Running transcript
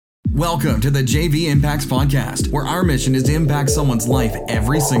Welcome to the JV Impacts Podcast, where our mission is to impact someone's life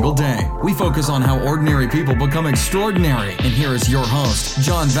every single day. We focus on how ordinary people become extraordinary. And here is your host,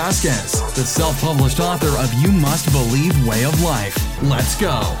 John Vasquez, the self-published author of You Must Believe Way of Life. Let's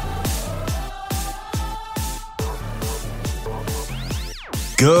go.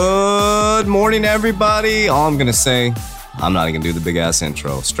 Good morning, everybody. All I'm going to say, I'm not even going to do the big-ass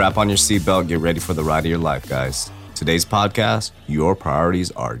intro. Strap on your seatbelt. Get ready for the ride of your life, guys. Today's podcast, your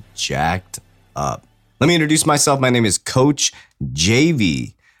priorities are jacked up. Let me introduce myself. My name is Coach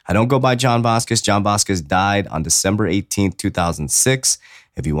JV. I don't go by John Vasquez. John Vasquez died on December 18th, 2006.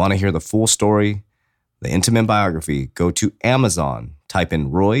 If you want to hear the full story, the intimate biography, go to Amazon. Type in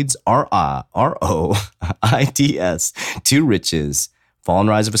Roids, R-O-I-D-S, Two Riches, Fall and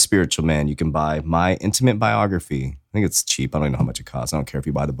Rise of a Spiritual Man. You can buy my intimate biography. I think it's cheap. I don't even know how much it costs. I don't care if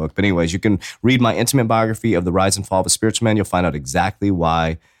you buy the book. But anyways, you can read my intimate biography of the rise and fall of a spiritual man. You'll find out exactly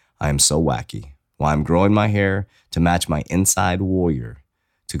why I am so wacky, why I'm growing my hair to match my inside warrior,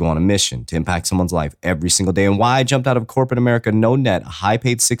 to go on a mission, to impact someone's life every single day, and why I jumped out of corporate America, no net, a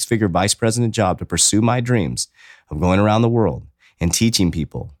high-paid six-figure vice president job to pursue my dreams of going around the world and teaching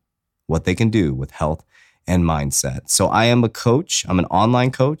people what they can do with health and mindset. So I am a coach. I'm an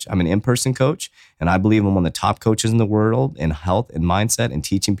online coach. I'm an in-person coach. And I believe I'm one of the top coaches in the world in health and mindset and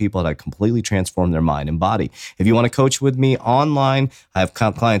teaching people how to completely transform their mind and body. If you want to coach with me online, I have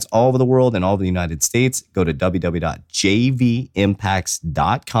clients all over the world and all over the United States. Go to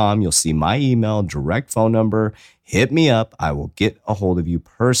www.jvimpacts.com. You'll see my email, direct phone number. Hit me up. I will get a hold of you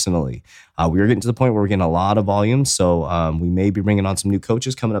personally. We are getting to the point where we're getting a lot of volume. So we may be bringing on some new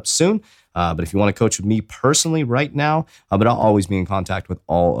coaches coming up soon. But if you want to coach with me personally right now, but I'll always be in contact with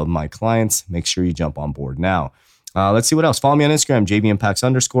all of my clients, make sure you jump on board now. Let's see what else. Follow me on Instagram,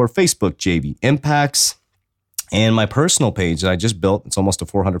 JVImpacts_, Facebook, JV Impacts, and my personal page that I just built. It's almost to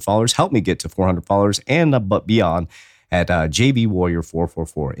 400 followers. Help me get to 400 followers and but beyond at JV Warrior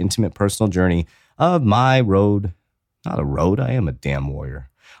 444, intimate personal journey of my road. Not a road. I am a damn warrior.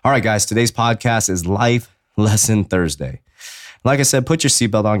 All right, guys, today's podcast is Life Lesson Thursday. Like I said, put your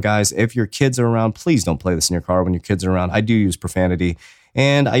seatbelt on, guys. If your kids are around, please don't play this in your car when your kids are around. I do use profanity,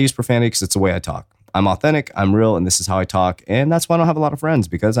 and I use profanity because it's the way I talk. I'm authentic, I'm real, and this is how I talk. And that's why I don't have a lot of friends,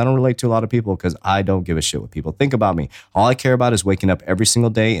 because I don't relate to a lot of people, because I don't give a shit what people think about me. All I care about is waking up every single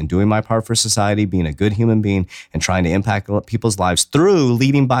day and doing my part for society, being a good human being, and trying to impact people's lives through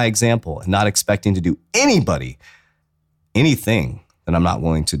leading by example and not expecting to do anything that I'm not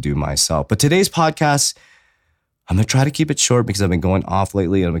willing to do myself. But today's podcast, I'm going to try to keep it short because I've been going off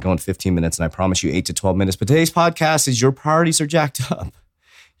lately and I've been going 15 minutes and I promise you 8 to 12 minutes. But today's podcast is your priorities are jacked up.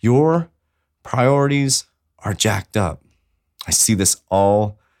 Your priorities are jacked up. I see this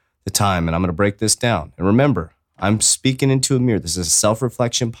all the time and I'm going to break this down. And remember, I'm speaking into a mirror. This is a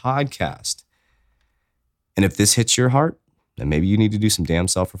self-reflection podcast. And if this hits your heart, then maybe you need to do some damn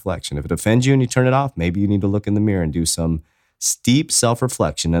self-reflection. If it offends you and you turn it off, maybe you need to look in the mirror and do some steep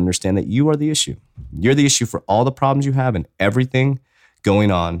self-reflection, understand that you are the issue. You're the issue for all the problems you have and everything going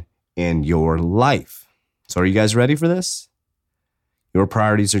on in your life. So are you guys ready for this? Your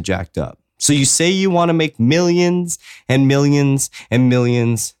priorities are jacked up. So you say you want to make millions and millions and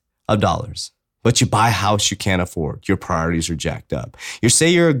millions of dollars, but you buy a house you can't afford. Your priorities are jacked up. You say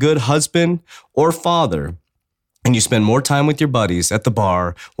you're a good husband or father, and you spend more time with your buddies at the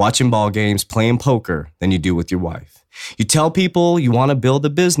bar, watching ball games, playing poker than you do with your wife. You tell people you want to build a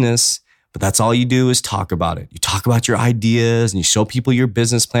business, but that's all you do is talk about it. You talk about your ideas and you show people your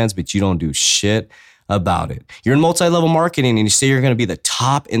business plans, but you don't do shit about it. You're in multi-level marketing and you say you're going to be the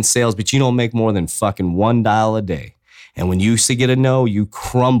top in sales, but you don't make more than fucking $1 a day. And when you get a no, you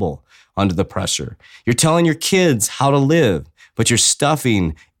crumble under the pressure. You're telling your kids how to live, but you're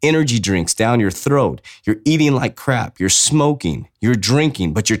stuffing energy drinks down your throat. You're eating like crap. You're smoking. You're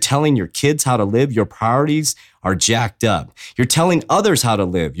drinking, but you're telling your kids how to live. Your priorities are jacked up. You're telling others how to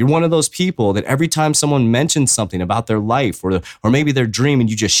live. You're one of those people that every time someone mentions something about their life or maybe their dream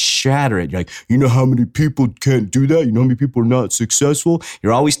and you just shatter it. You're like, you know how many people can't do that? You know how many people are not successful?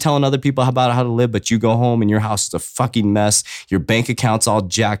 You're always telling other people about how to live, but you go home and your house is a fucking mess. Your bank account's all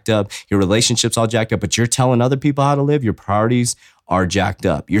jacked up. Your relationship's all jacked up, but you're telling other people how to live. Your priorities are jacked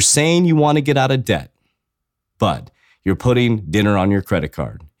up. You're saying you want to get out of debt, but you're putting dinner on your credit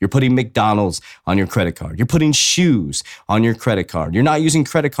card. You're putting McDonald's on your credit card. You're putting shoes on your credit card. You're not using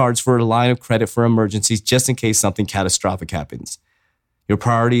credit cards for a line of credit for emergencies just in case something catastrophic happens. Your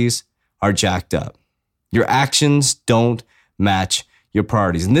priorities are jacked up. Your actions don't match your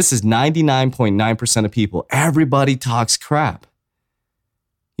priorities. And this is 99.9% of people. Everybody talks crap.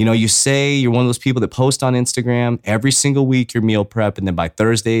 You say you're one of those people that post on Instagram every single week your meal prep, and then by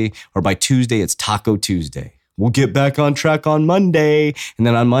Thursday or by Tuesday, it's Taco Tuesday. We'll get back on track on Monday. And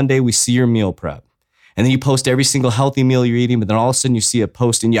then on Monday, we see your meal prep. And then you post every single healthy meal you're eating, but then all of a sudden you see a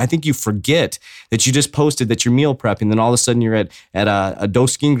post, and I think you forget that you just posted that you're meal prepping. Then all of a sudden you're at a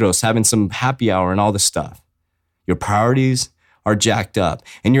Dos Gingros having some happy hour and all this stuff. Your priorities are jacked up,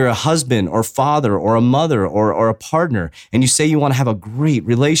 and you're a husband or father or a mother or a partner, and you say you want to have a great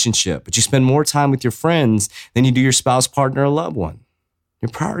relationship, but you spend more time with your friends than you do your spouse, partner, or loved one. Your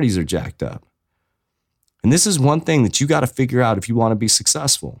priorities are jacked up. And this is one thing that you got to figure out if you want to be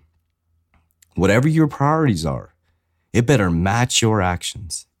successful. Whatever your priorities are, it better match your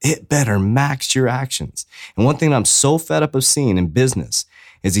actions. It better match your actions. And one thing I'm so fed up of seeing in business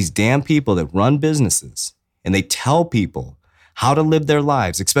is these damn people that run businesses, and they tell people how to live their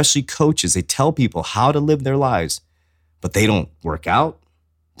lives, especially coaches. They tell people how to live their lives, but they don't work out.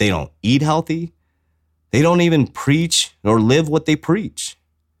 They don't eat healthy. They don't even preach or live what they preach.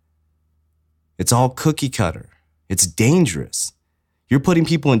 It's all cookie cutter. It's dangerous. You're putting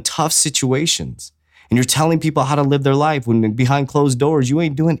people in tough situations, and you're telling people how to live their life when behind closed doors, you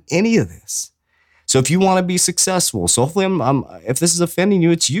ain't doing any of this. So if you want to be successful, so hopefully if this is offending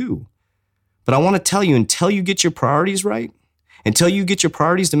you, it's you. But I want to tell you, until you get your priorities right, until you get your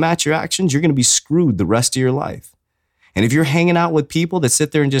priorities to match your actions, you're going to be screwed the rest of your life. And if you're hanging out with people that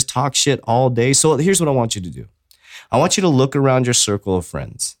sit there and just talk shit all day, so here's what I want you to do. I want you to look around your circle of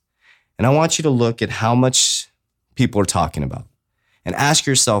friends, and I want you to look at how much people are talking about, and ask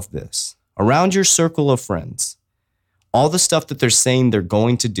yourself this. Around your circle of friends, all the stuff that they're saying they're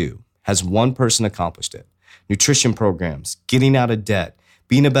going to do, has one person accomplished it? Nutrition programs, getting out of debt,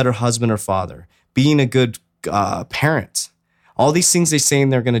 being a better husband or father, being a good parent. All these things they're saying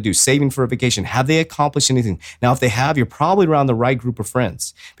they're going to do, saving for a vacation. Have they accomplished anything? Now, if they have, you're probably around the right group of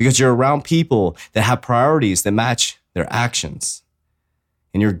friends, because you're around people that have priorities that match their actions.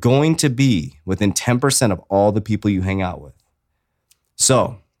 And you're going to be within 10% of all the people you hang out with.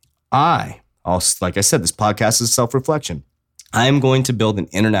 So like I said, this podcast is self-reflection. I am going to build an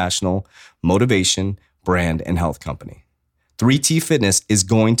international motivation, brand, and health company. 3T Fitness is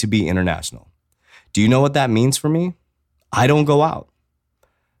going to be international. Do you know what that means for me? I don't go out.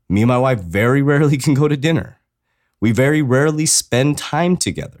 Me and my wife very rarely can go to dinner. We very rarely spend time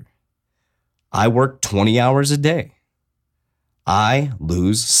together. I work 20 hours a day. I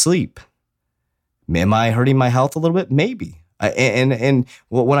lose sleep. Am I hurting my health a little bit? Maybe. And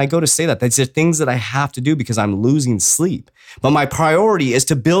when I go to say that, that's the things that I have to do because I'm losing sleep. But my priority is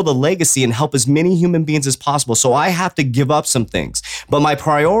to build a legacy and help as many human beings as possible. So I have to give up some things. But my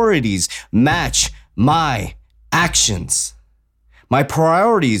priorities match my actions. My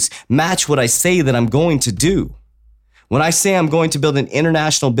priorities match what I say that I'm going to do. When I say I'm going to build an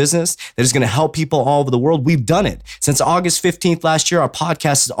international business that is going to help people all over the world, we've done it. Since August 15th last year, our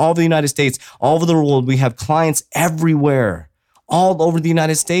podcast is all over the United States, all over the world. We have clients everywhere, all over the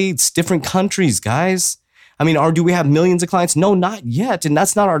United States, different countries, guys. I mean, do we have millions of clients? No, not yet. And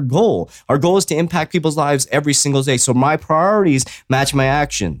that's not our goal. Our goal is to impact people's lives every single day. So my priorities match my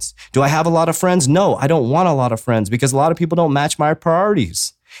actions. Do I have a lot of friends? No, I don't want a lot of friends because a lot of people don't match my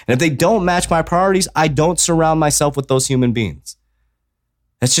priorities. And if they don't match my priorities, I don't surround myself with those human beings.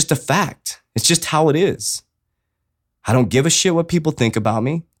 That's just a fact. It's just how it is. I don't give a shit what people think about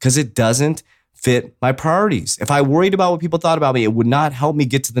me because it doesn't fit my priorities. If I worried about what people thought about me, it would not help me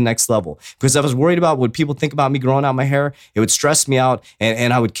get to the next level. Because if I was worried about what people think about me growing out my hair, it would stress me out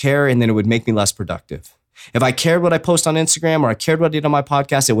and I would care, and then it would make me less productive. If I cared what I post on Instagram or I cared what I did on my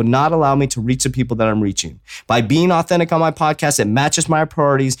podcast, it would not allow me to reach the people that I'm reaching. By being authentic on my podcast, it matches my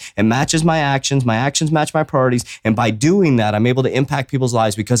priorities, it matches my actions match my priorities, and by doing that, I'm able to impact people's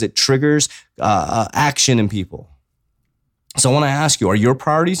lives because it triggers action in people. So I want to ask you, are your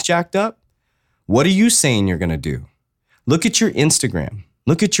priorities jacked up? What are you saying you're going to do? Look at your Instagram.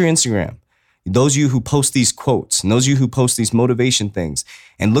 Those of you who post these quotes and those of you who post these motivation things,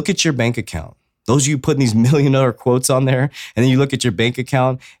 and look at your bank account. Those of you putting these $1 million quotes on there, and then you look at your bank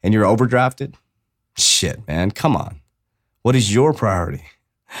account and you're overdrafted. Shit, man, come on. What is your priority?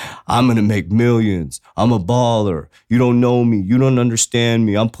 I'm going to make millions. I'm a baller. You don't know me. You don't understand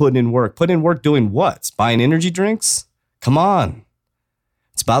me. I'm putting in work. Putting in work doing what? Buying energy drinks? Come on.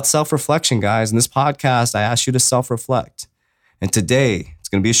 It's about self-reflection, guys. In this podcast, I ask you to self-reflect. And today, it's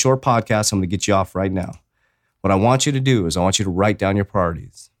going to be a short podcast. I'm going to get you off right now. What I want you to do is I want you to write down your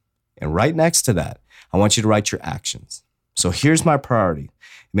priorities. And right next to that, I want you to write your actions. So here's my priority.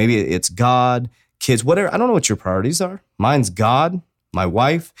 Maybe it's God, kids, whatever. I don't know what your priorities are. Mine's God, my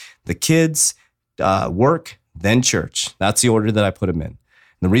wife, the kids, work, then church. That's the order that I put them in.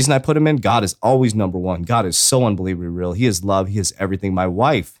 And the reason I put him in, God is always number one. God is so unbelievably real. He is love. He is everything. My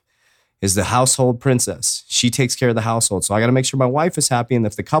wife is the household princess. She takes care of the household. So I got to make sure my wife is happy. And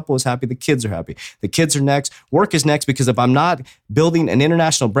if the couple is happy, the kids are happy. The kids are next. Work is next, because if I'm not building an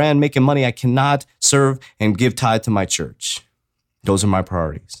international brand, making money, I cannot serve and give tithe to my church. Those are my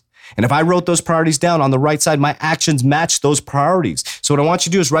priorities. And if I wrote those priorities down on the right side, my actions match those priorities. So what I want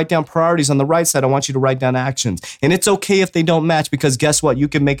you to do is write down priorities on the right side. I want you to write down actions. And it's okay if they don't match, because guess what? You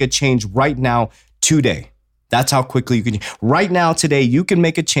can make a change right now, today. That's how quickly you can. Right now, today, you can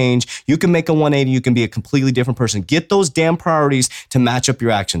make a change. You can make a 180. You can be a completely different person. Get those damn priorities to match up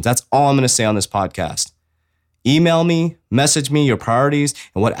your actions. That's all I'm going to say on this podcast. Email me, message me your priorities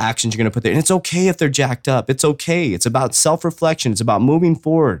and what actions you're going to put there. And it's okay if they're jacked up. It's okay. It's about self-reflection. It's about moving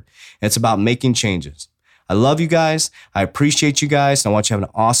forward. It's about making changes. I love you guys. I appreciate you guys. And I want you to have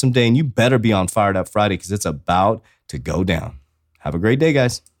an awesome day. And you better be on Fired Up Friday, because it's about to go down. Have a great day,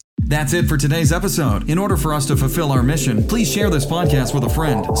 guys. That's it for today's episode. In order for us to fulfill our mission, please share this podcast with a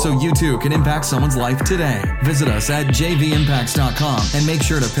friend so you too can impact someone's life today. Visit us at jvimpacts.com and make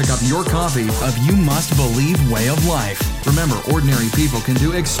sure to pick up your copy of You Must Believe Way of Life. Remember, ordinary people can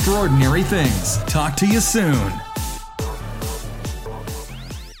do extraordinary things. Talk to you soon.